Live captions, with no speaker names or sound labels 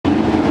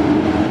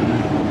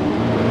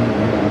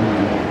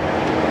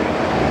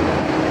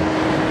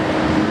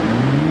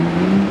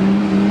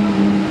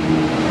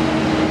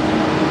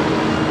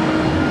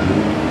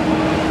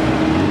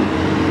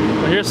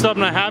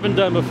something I haven't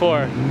done before.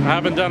 I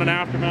haven't done an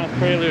aftermath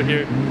prelude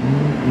here.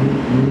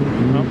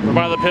 Well, we're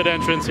by the pit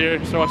entrance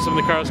here, so watch some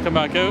of the cars come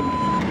back out.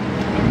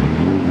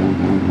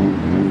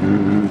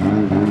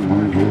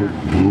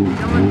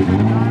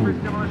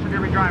 Demolition to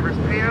every driver's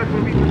payouts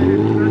will be submitted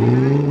in 30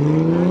 minutes.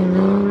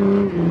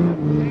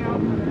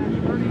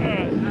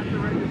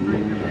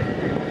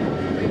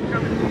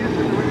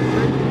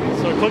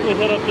 So quickly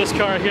hit up this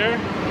car here.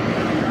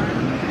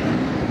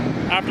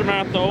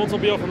 Aftermath the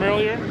Oldsmobile from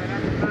earlier.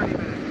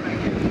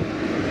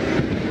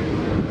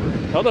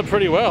 Held up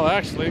pretty well,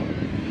 actually.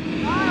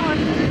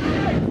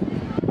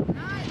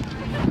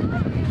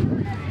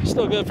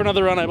 Still good for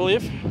another run, I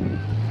believe.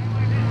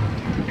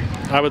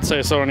 I would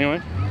say so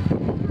anyway.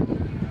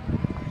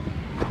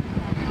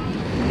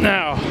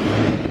 Now,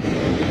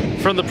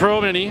 from the Pro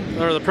Mini,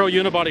 or the Pro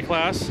Unibody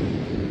class,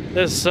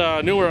 this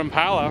newer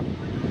Impala,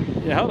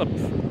 yeah, held up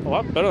a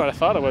lot better than I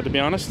thought it would, to be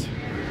honest.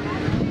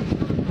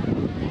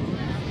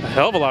 A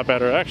hell of a lot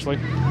better, actually.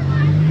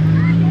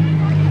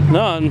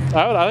 No, and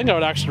I think I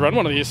would actually run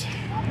one of these.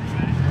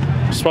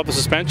 Swap the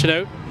suspension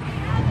out.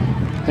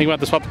 Think about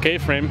to swap the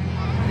K-frame.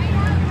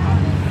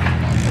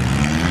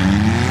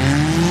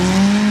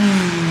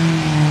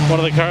 One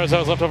of the cars that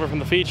was left over from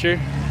the feature.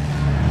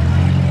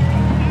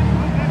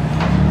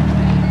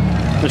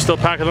 They're still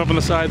packing them up on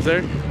the sides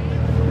there.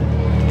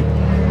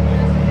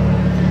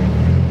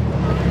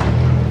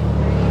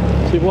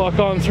 So we walk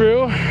on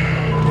through.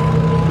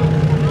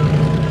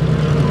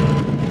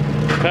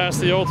 Past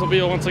the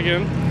Oldsmobile once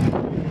again.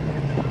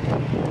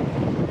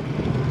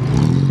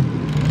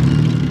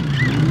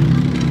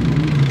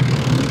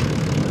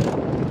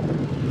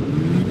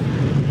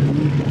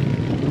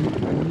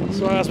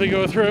 So as we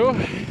go through,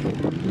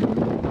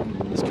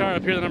 this car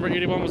up here, the number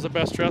 81, was the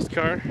best dressed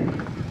car.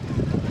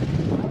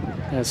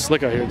 Yeah, it's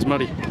slick out here, it's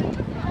muddy.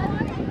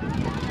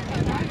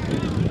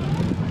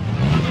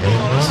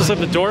 This looks like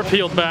the door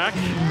peeled back.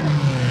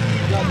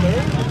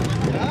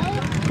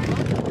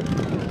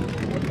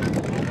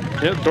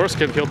 Yeah, the door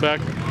skin peeled back.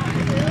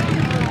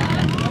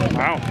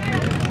 Wow.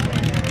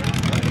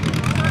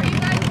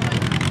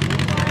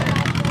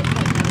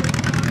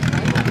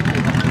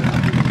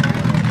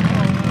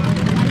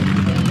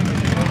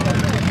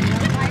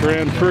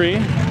 Grand Prix.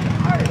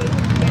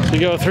 So we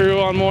go through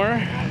on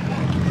more.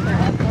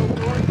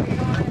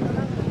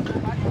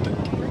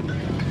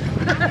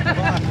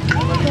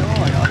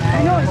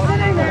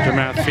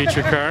 Aftermath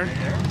feature car.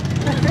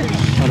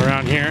 One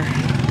around here.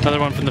 Another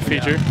one from the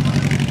feature.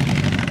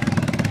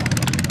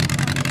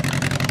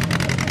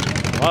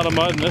 A lot of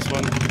mud in this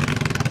one.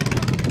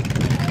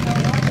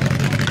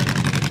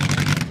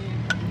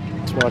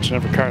 Just watching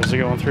every cars as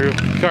they're going through.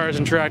 Cars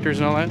and tractors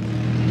and all that.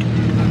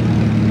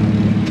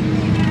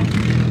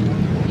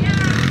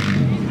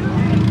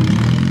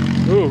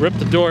 Ooh, ripped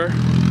the door.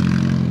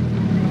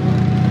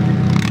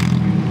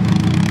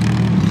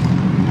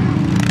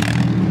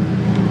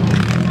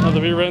 The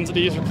rear ends of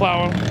these are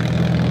plowing.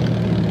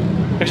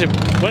 Actually,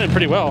 went in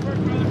pretty well.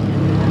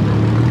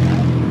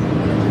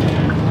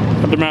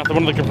 Aftermath of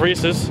one of the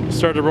Caprices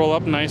started to roll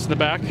up nice in the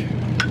back.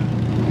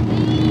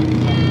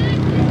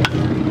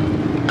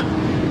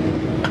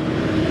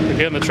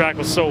 Again, the track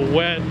was so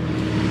wet,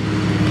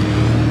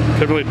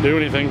 couldn't really do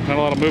anything. Not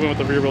a lot of movement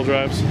with the rear wheel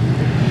drives.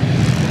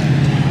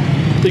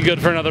 Be good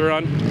for another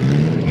run.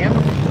 Yep.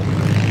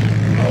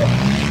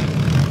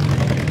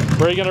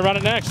 Where are you gonna run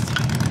it next?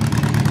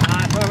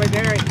 Probably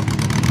Barry.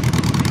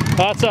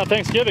 That's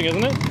Thanksgiving,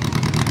 isn't it?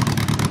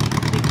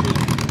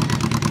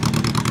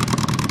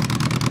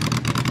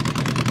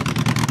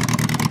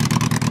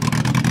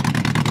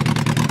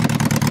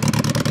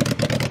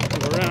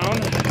 Go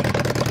around.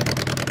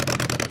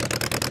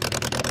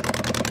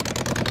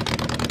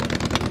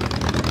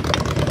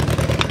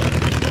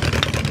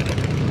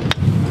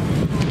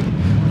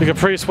 The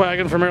Caprice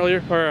wagon from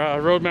earlier,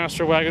 or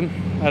Roadmaster wagon.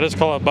 I just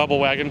call it a bubble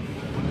wagon.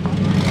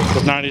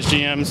 Those 90s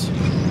GMs.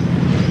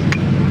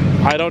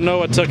 I don't know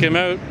what took him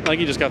out. I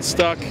think he just got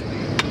stuck.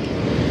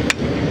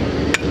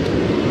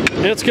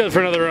 It's good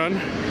for another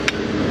run.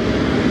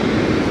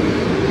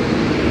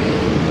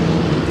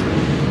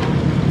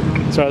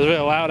 So it's really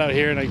loud out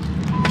here and I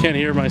can't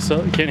hear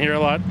myself, can't hear a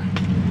lot.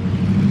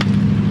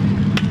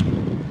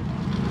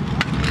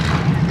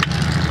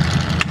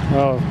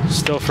 Oh,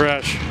 still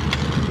fresh.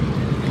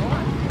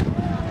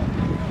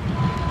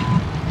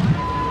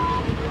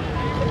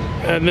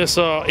 And this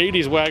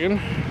 80s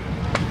wagon.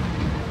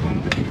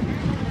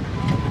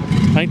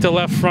 I think the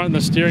left front and the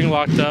steering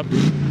locked up.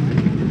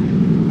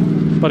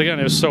 But again,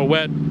 it was so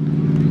wet,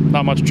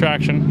 not much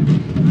traction.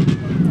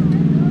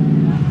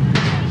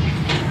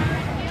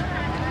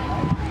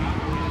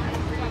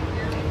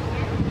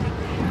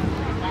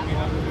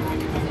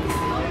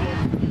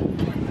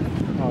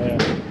 Oh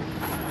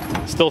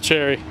yeah, still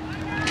cherry.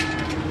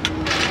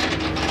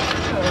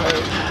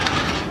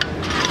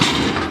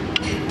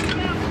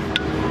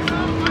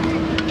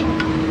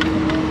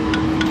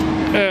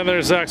 And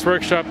there's Zach's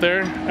workshop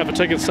there. After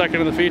taking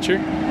second in the feature.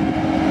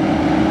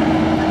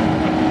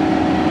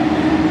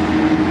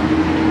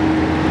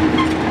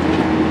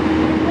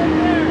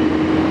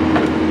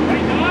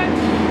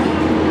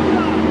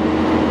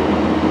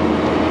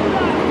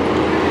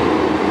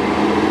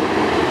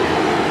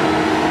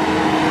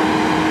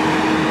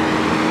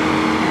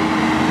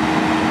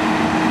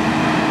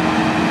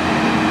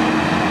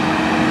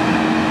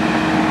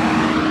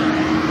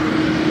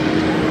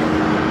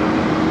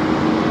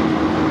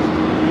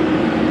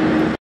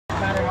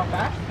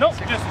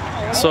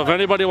 So if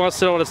anybody wants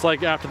to know what it's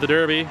like after the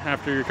derby,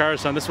 after your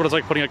car's done, this is what it's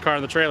like putting a car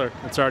in the trailer.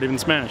 It's already been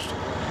smashed.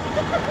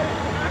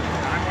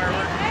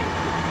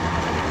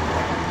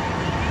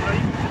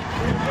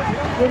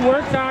 Good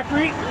work,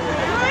 Zachary.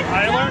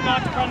 I learned not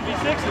to run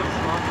V6s.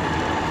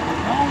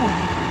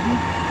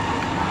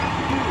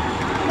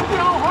 Look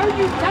at how hard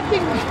that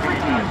thing was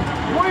freaking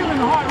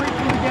boiling hot right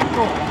from the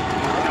get-go.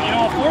 You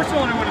know, a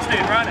four-cylinder would have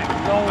stayed running.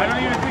 I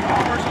don't even think the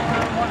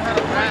four-cylinder one had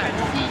a rat.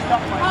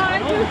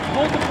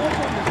 Hold the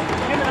four-cylinder.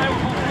 Him and I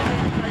were both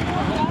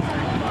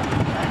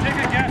take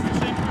a guess. The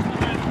same person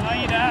did. I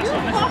eat ass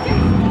on this.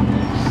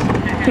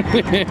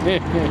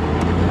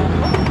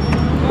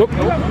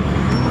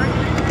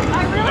 I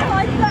really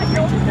like that.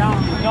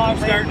 No, I'm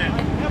starting it.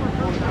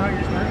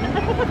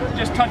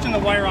 Just touching the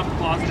wire off the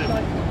positive.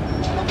 I'm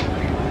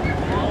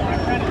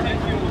trying to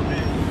take you a little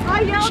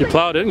bit. She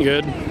plowed in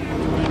good. I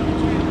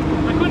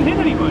couldn't hit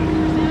anybody.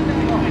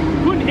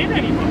 Couldn't hit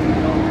anybody.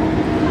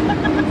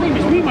 The thing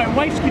is, my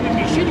wife's giving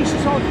me shit. She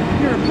says, oh,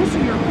 you're a pussy,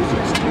 you're a pussy.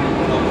 I said,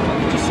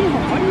 did you see how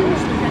funny it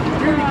is? I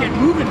barely get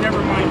moving,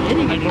 never mind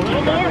hitting it. A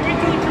little more, wait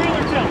till the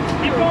trailer tilts.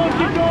 Keep going,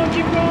 keep going,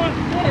 keep going.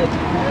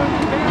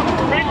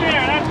 Right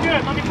there, that's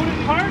good. Let me put it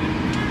in park.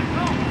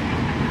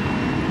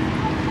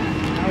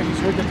 I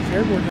just heard that the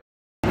fairboard.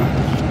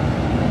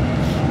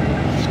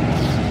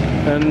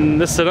 And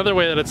this is another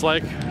way that it's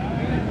like.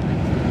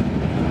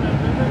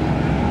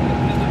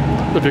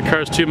 If your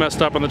car's too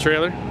messed up on the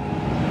trailer,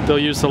 they'll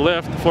use the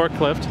lift, the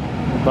forklift,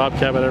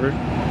 bobcat, whatever.